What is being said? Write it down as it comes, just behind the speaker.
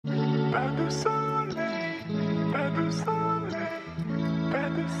Pas de soleil, pas de soleil, pas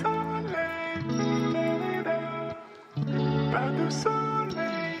de soleil, pas de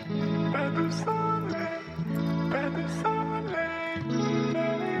soleil, pas de soleil, pas de soleil.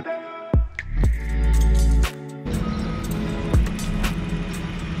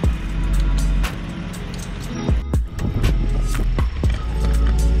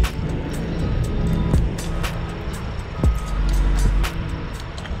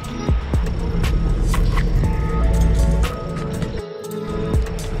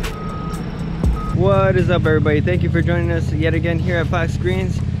 What is up, everybody? Thank you for joining us yet again here at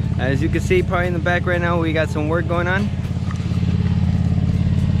Foxgreens. As you can see probably in the back right now, we got some work going on.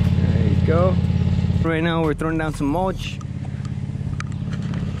 There you go. Right now we're throwing down some mulch.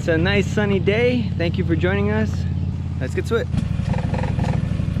 It's a nice sunny day. Thank you for joining us. Let's get to it.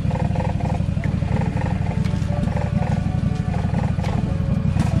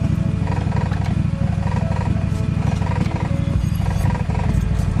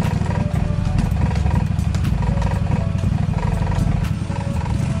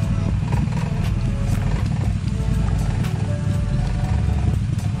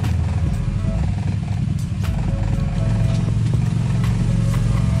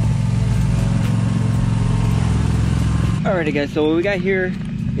 Alrighty guys, so what we got here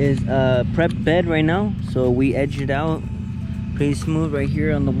is a prep bed right now. So we edged it out pretty smooth right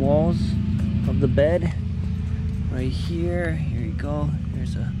here on the walls of the bed. Right here, here you go.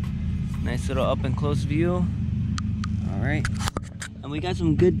 There's a nice little up and close view. Alright, and we got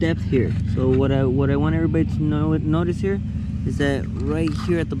some good depth here. So what I want everybody to notice here is that right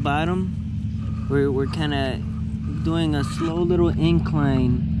here at the bottom, we're kind of doing a slow little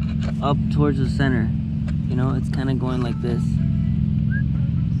incline up towards the center. You know, it's kind of going like this.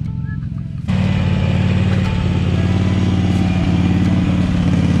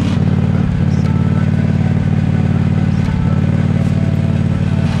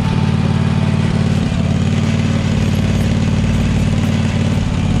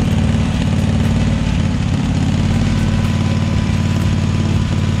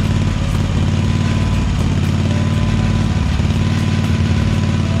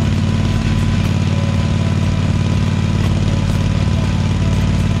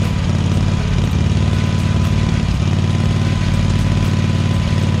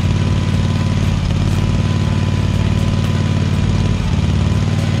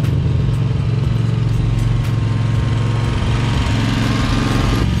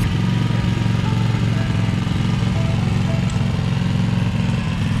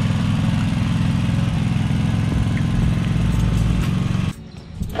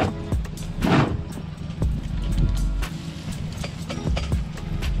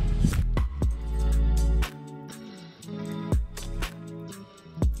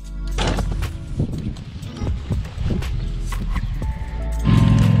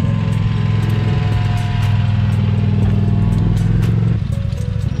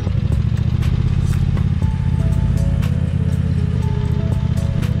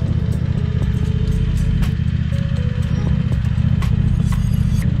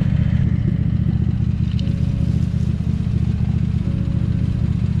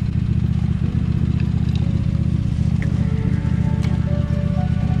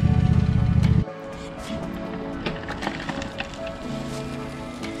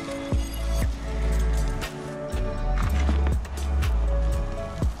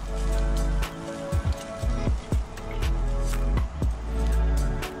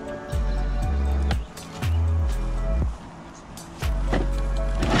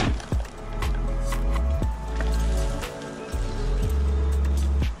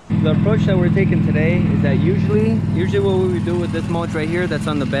 The approach that we're taking today is that usually what we would do with this mulch right here that's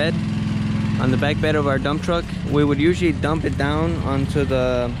on the bed, on the back bed of our dump truck, we would usually dump it down onto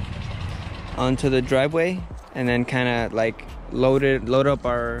the driveway and then kind of like load up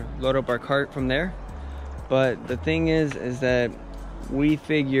our cart from there. But the thing is that we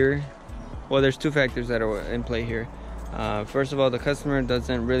figure, well, there's two factors that are in play here. First of all, the customer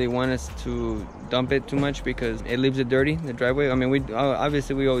doesn't really want us to dump it too much because it leaves it dirty, the driveway. I mean, we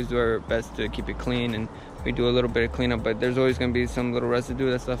always do our best to keep it clean, and we do a little bit of cleanup, but there's always going to be some little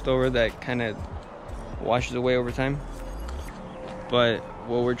residue that's left over that kind of washes away over time. But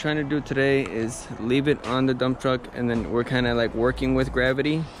what we're trying to do today is leave it on the dump truck, and then we're kind of like working with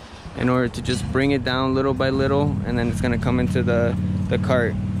gravity in order to just bring it down little by little, and then it's going to come into the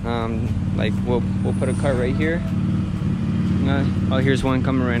cart. Like we'll put a cart right here. Oh, here's one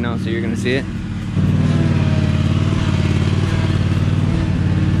coming right now, so you're gonna see it.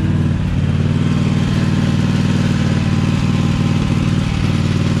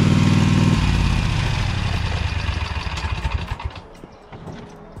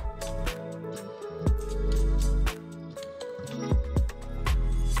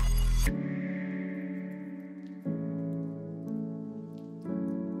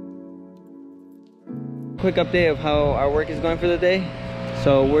 quick update of how our work is going for the day.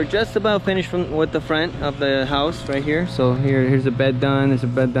 So we're just about finished with the front of the house right here. So here's a bed done, there's a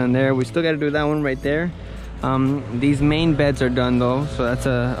bed done there. We still got to do that one right there. These main beds are done though, so that's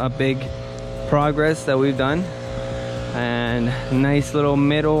a big progress that we've done. And nice little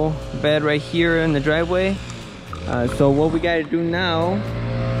middle bed right here in the driveway. So what we got to do now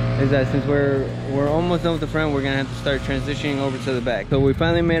is that since we're almost done with the front, we're gonna have to start transitioning over to the back. So we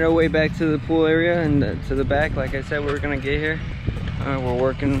finally made our way back to the pool area and to the back. Like I said, we were gonna get here. We're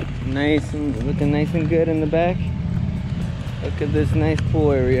working nice and looking nice and good in the back. Look at this nice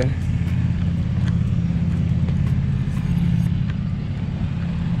pool area.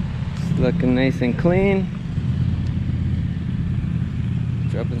 It's looking nice and clean.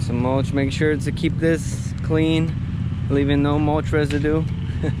 Dropping some mulch. Make sure to keep this clean, leaving no mulch residue.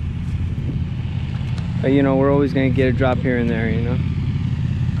 But you know, we're always gonna get a drop here and there, you know.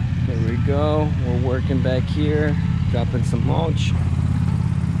 There we go. We're working back here, dropping some mulch.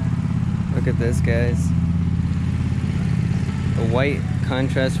 Look at this, guys. The white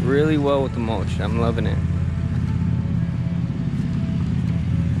contrasts really well with the mulch. I'm loving it.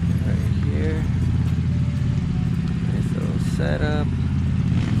 Right here. Nice little setup.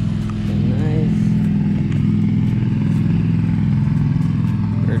 Nice.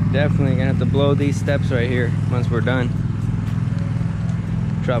 We're definitely gonna have to blow these steps right here once we're done.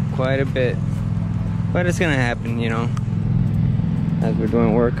 Drop quite a bit. But it's gonna happen, you know, as we're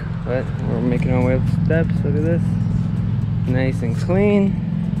doing work. But we're making our way up the steps. Look at this. Nice and clean.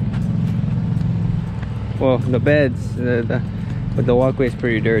 Well, the beds, but the walkway is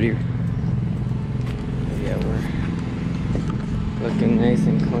pretty dirty. But yeah, we're looking nice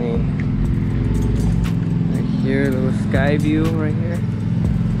and clean. Right here, little sky view right here.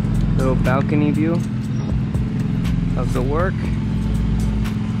 Little balcony view of the work.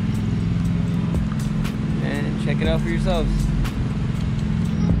 And check it out for yourselves.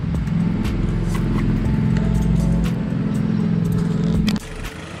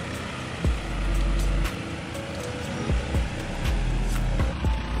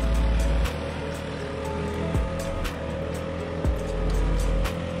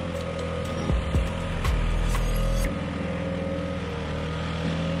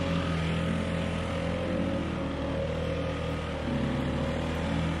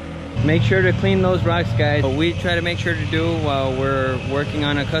 Make sure to clean those rocks, guys. What we try to make sure to do while we're working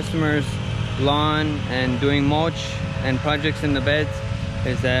on a customer's lawn and doing mulch and projects in the beds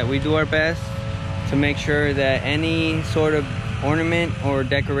is that we do our best to make sure that any sort of ornament or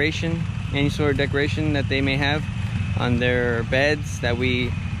decoration, any sort of decoration that they may have on their beds, that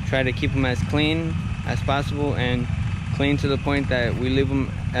we try to keep them as clean as possible and clean to the point that we leave them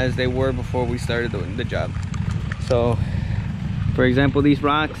as they were before we started the job. So, for example, these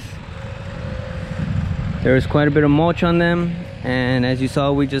rocks, there was quite a bit of mulch on them, and as you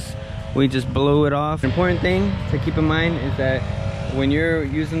saw, we just blew it off. The important thing to keep in mind is that when you're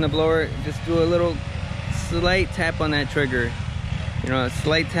using the blower, just do a little slight tap on that trigger. You know, a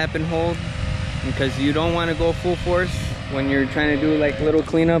slight tap and hold, because you don't want to go full force when you're trying to do like little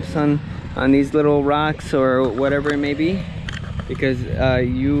cleanups on these little rocks or whatever it may be, because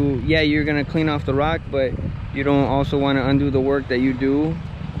you're gonna clean off the rock, but you don't also want to undo the work that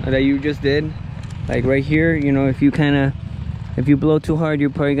you just did. Like right here, you know, if you blow too hard, you're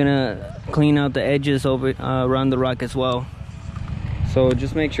probably gonna clean out the edges over around the rock as well. So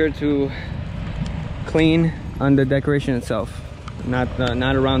just make sure to clean on the decoration itself, not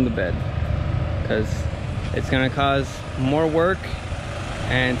around the bed, because it's gonna cause more work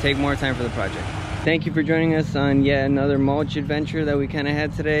and take more time for the project. Thank you for joining us on yet another mulch adventure that we kind of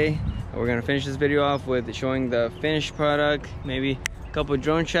had today. We're gonna finish this video off with showing the finished product, maybe a couple of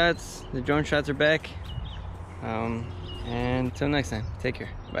drone shots. The drone shots are back. And until next time, take care.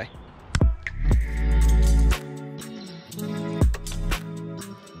 Bye.